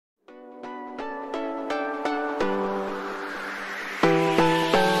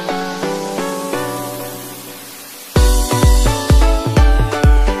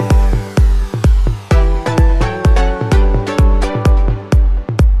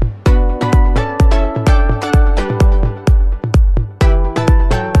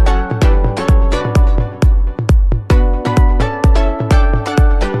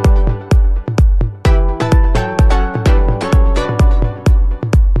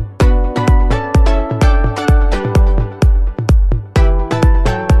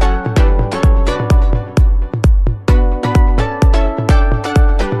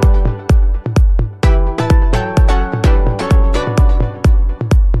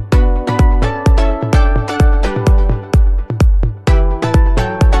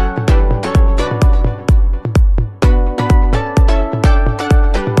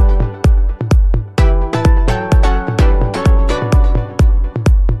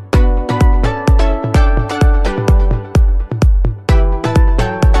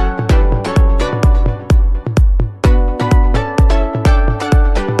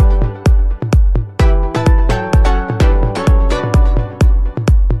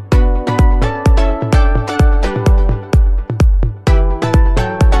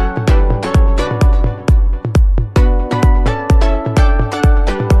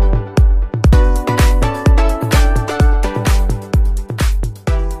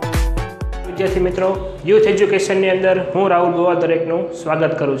વિદ્યાર્થી મિત્રો, યુથ એજ્યુકેશનની અંદર હું રાહુલ ભુવા દરેકનું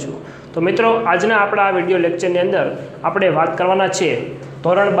સ્વાગત કરું છું। તો મિત્રો, આજના આપણા આ વિડીયો લેક્ચરની અંદર આપણે વાત કરવાના છીએ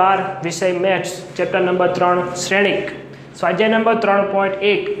ધોરણ 12 વિષય મેથ્સ ચેપ્ટર નંબર 3 શ્રેણિક સ્વાધ્યાય નંબર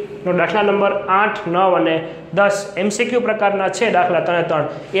 3.1 નો દાખલા નંબર 8, 9 અને 10 MCQ પ્રકારના છે દાખલા 3 અને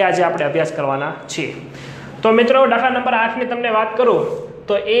 3 એ આજે આપણે અભ્યાસ કરવાના છીએ। તો મિત્રો, દાખલા નંબર 8 ની તમને વાત કરું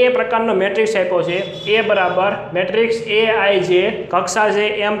તો એ પ્રકારનો મેટ્રિક્સ આપ્યો છે એ બરાબર મેટ્રિક્સ AIJ કક્ષા છે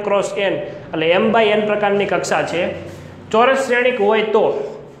M ક્રોસ N એટલે M બાય N પ્રકારની કક્ષા છે। ચોરસ શ્રેણિક હોય તો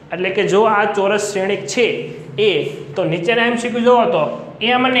એટલે કે જો આ ચોરસ શ્રેણિક છે એ તો નીચેના MCQ જોવો તો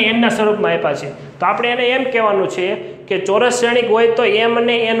M અને N ના સ્વરૂપમાં આપ્યા છે તો આપણે એને એમ કહેવાનું છે કે ચોરસ શ્રેણિક હોય તો M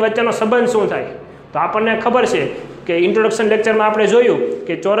અને N વચ્ચેનો સંબંધ શું થાય। તો આપણને ખબર છે કે ઇન્ટ્રોડક્શન લેક્ચરમાં આપણે જોયું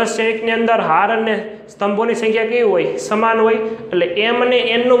કે ચોરસ શ્રેણિકની અંદર હાર અને સ્તંભોની સંખ્યા કેવી હોય, સમાન હોય એટલે M અને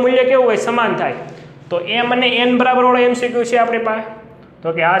N નું મૂલ્ય કેવું હોય, સમાન થાય। તો M અને N બરાબર વાળો MCQ છે આપણી પાસે તો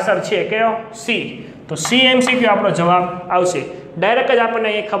કે આ સર છે કયો C, તો C MCQ આપણો જવાબ આવશે। ડાયરેક્ટ જ આપણને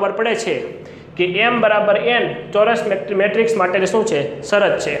એ ખબર પડે છે કે M બરાબર N ચોરસ મેટ્રિક્સ માટે શું છે,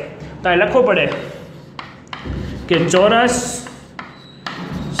 શરત છે। તો અહીં લખવું પડે કે ચોરસ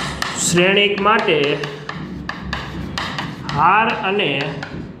શ્રેણિક માટે હાર અને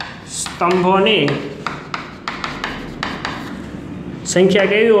સ્તંભોની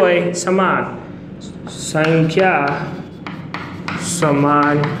સંખ્યા કેવી હોય, સમાન, સંખ્યા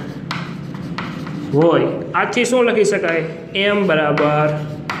સમાન હોય। આથી શું લખી શકાય, M બરાબર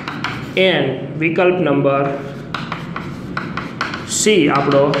N વિકલ્પ નંબર C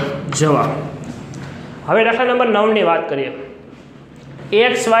આપણો જવાબ। હવે દાખલા નંબર 9 ની વાત કરીએ।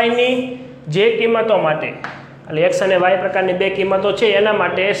 x y ની જે કિંમતો માટે એટલે x અને y પ્રકારની બે કિંમતો છે એના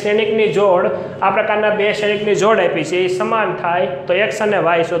માટે શ્રેણિકની જોડ આ પ્રકારના બે શ્રેણિકની જોડ આપી છે એ સમાન થાય તો x અને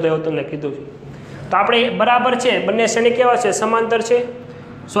y શોધો એવું તમને કીધું છે। તો આપણે બરાબર છે બંને શ્રેણિક કેવા છે, સમાંતર છે,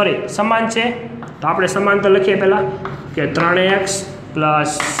 સમાન છે। તો આપણે સમાંતર લખીએ પહેલાં કે 3x +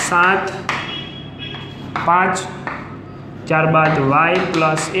 7 5 ત્યારબાદ y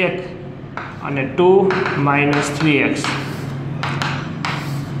 + 1 અને 2 - 3x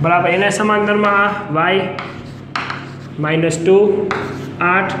બરાબર એને સમાંતરમાં y -2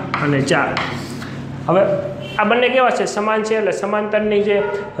 8 અને 4। હવે આ બંને કેવા છે, સમાન છે એટલે સમાંતરની જે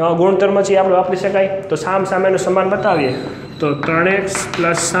ગુણધર્મ છે એ આપણે વાપરી શકાય। તો સામ સામેનું સમાન બતાવીએ તો 3x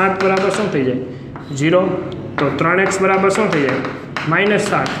 + 7 બરાબર શું થઈ જાય, 0। તો 3x બરાબર શું થઈ જાય,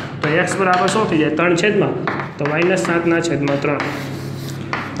 -7। તો x બરાબર શું થઈ જાય, 3/, તો -7/3।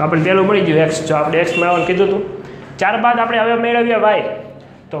 તો આપણે પહેલું મળી ગયું x, જો આપણે x મેળવવાનું કીધું હતું। ત્યારબાદ આપણે હવે મેળવીએ y,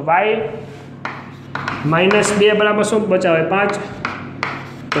 તો y -2 બરાબર શું બચાવે, 5।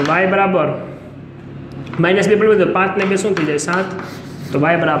 તો y બરાબર -2 બરાબર 5 ને 2 શું થઈ જાય, 7। તો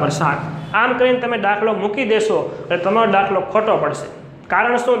y બરાબર 7। આમ કરીને તમે દાખલો મૂકી દેશો એટલે તમારો દાખલો ખોટો પડશે।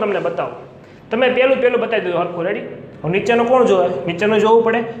 કારણ શું તમને બતાવો, તમે પહેલું બતાવી દો હરખું, રેડી। હવે નીચેનું કોણ જોવે, નીચેનું જોવું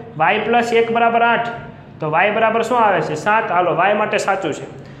પડે। y + 1 બરાબર 8 તો y બરાબર શું આવે છે, 7। હાલો y માટે સાચું છે।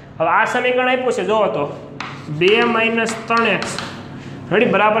 હવે આ સમીકરણ આપ્યું છે જોવો તો 2 - 3x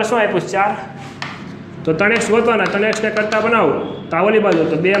રેડી બરાબર શું આપ્યું, 4। તો 3x ગોતવાના, 3x ને કરતા બનાવો તો આ ઓલી બાજુ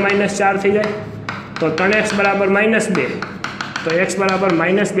તો 2 - 4 થઈ જાય। તો 3x બરાબર -2 તો x બરાબર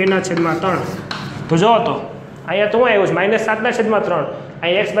 -2/3। તો જો તો અહીંયા તો શું આવ્યું છે, -7/3,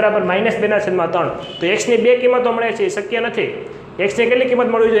 અહીં x બરાબર -2/3। તો x ની બે કિંમતો મળે છે એ શક્ય નથી। x ની કેટલી કિંમત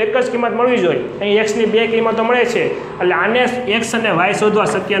મળવી જોઈએ, એક જ કિંમત મળવી જોઈએ। અહીં x ની બે કિંમતો મળે છે એટલે આને x અને y શોધવા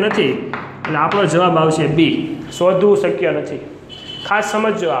શક્ય નથી એટલે આપણો જવાબ આવશે B, શોધવું શક્ય નથી। ખાસ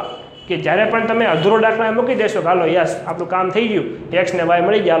સમજજો આ કે જ્યારે પણ તમે અધૂરો દાખલા મૂકી દેશો કે હાલો યસ આપણું કામ થઈ ગયું, x ને y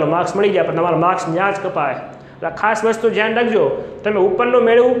મળી ગયા, હાલો માર્ક્સ મળી ગયા, પણ તમારા માર્ક્સ ત્યાં જ કપાય। એટલે ખાસ વસ્તુ ધ્યાન રાખજો, તમે ઉપરનું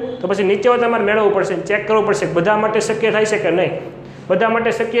મેળવું તો પછી નીચે તમારે મેળવવું પડશે, ચેક કરવું પડશે બધા માટે શક્ય થાય છે કે નહીં। બધા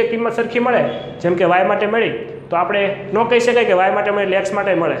માટે શક્ય કિંમત સરખી મળે, જેમ કે y માટે મળી તો આપણે ન કહી શકાય કે y માટે મળે એટલે x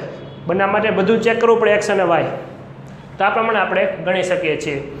માટે મળે, બંને માટે બધું ચેક કરવું પડે x અને y। તો આ પ્રમાણે આપણે ગણી શકીએ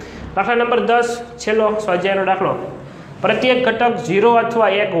છીએ। દાખલા નંબર 10 છેલ્લો સ્વાધ્યાયનો દાખલો। પ્રત્યેક ઘટક 0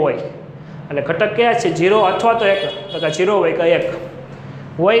 અથવા 1 હોય એટલે ઘટક કયા છે, 0 અથવા તો 1 તો કે 0 હોય કે 1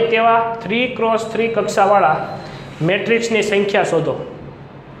 હોય તેવા 3x3 કક્ષાવાળા મેટ્રિક્સની સંખ્યા શોધો।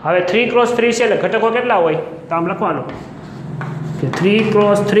 હવે 3x3 છે એટલે ઘટકો કેટલા હોય, તો આમ લખવાનું કે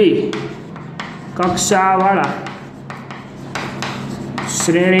 3x3 કક્ષાવાળા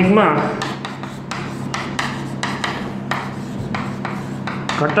શ્રેણિકમાં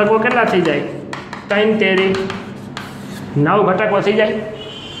ઘટકો કેટલા થઈ જાય, 3 તેરી 9 ઘટકો થઈ જાય।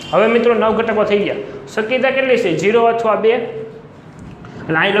 હવે મિત્રો 9 ઘટકો થઈ ગયા, શક્યતા કેટલી છે, 0 અથવા 2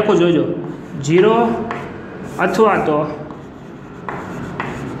 એટલે અહીં લખો જોજો 0 અથવા તો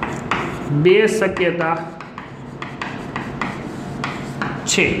 2 શક્યતા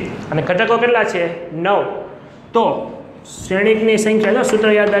છે અને ઘટકો કેટલા છે 9 તો શ્રેણિકની સંખ્યા જો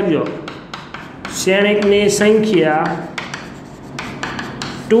સૂત્ર યાદ રાખજો શ્રેણિકની સંખ્યા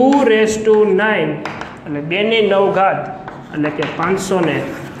 2⁹ એટલે 2 ની 9 ઘાત એટલે કે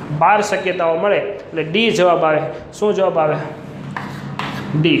 512 શક્યતાઓ મળે એટલે ડી જવાબ આવે શું જવાબ આવે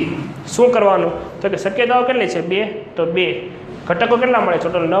ડી શું કરવાનું તો કે શક્યતાઓ કેટલી છે 2 તો 2 ઘટકો કેટલા મળે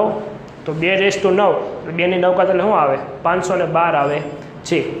ટોટલ 9 તો 2⁹ એટલે 2 ની 9 ઘાત એટલે શું આવે 512 આવે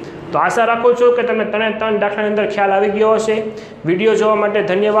છે તો આશા રાખું છું કે તમે 3 દાખલાની અંદર ખ્યાલ આવી ગયો હશે વિડીયો જોવા માટે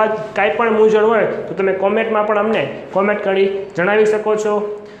ધન્યવાદ કાંઈ પણ મૂંઝવણ હોય તો તમે કોમેન્ટમાં પણ અમને કોમેન્ટ કરી જણાવી શકો છો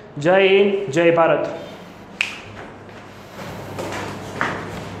જય હિન્દ જય ભારત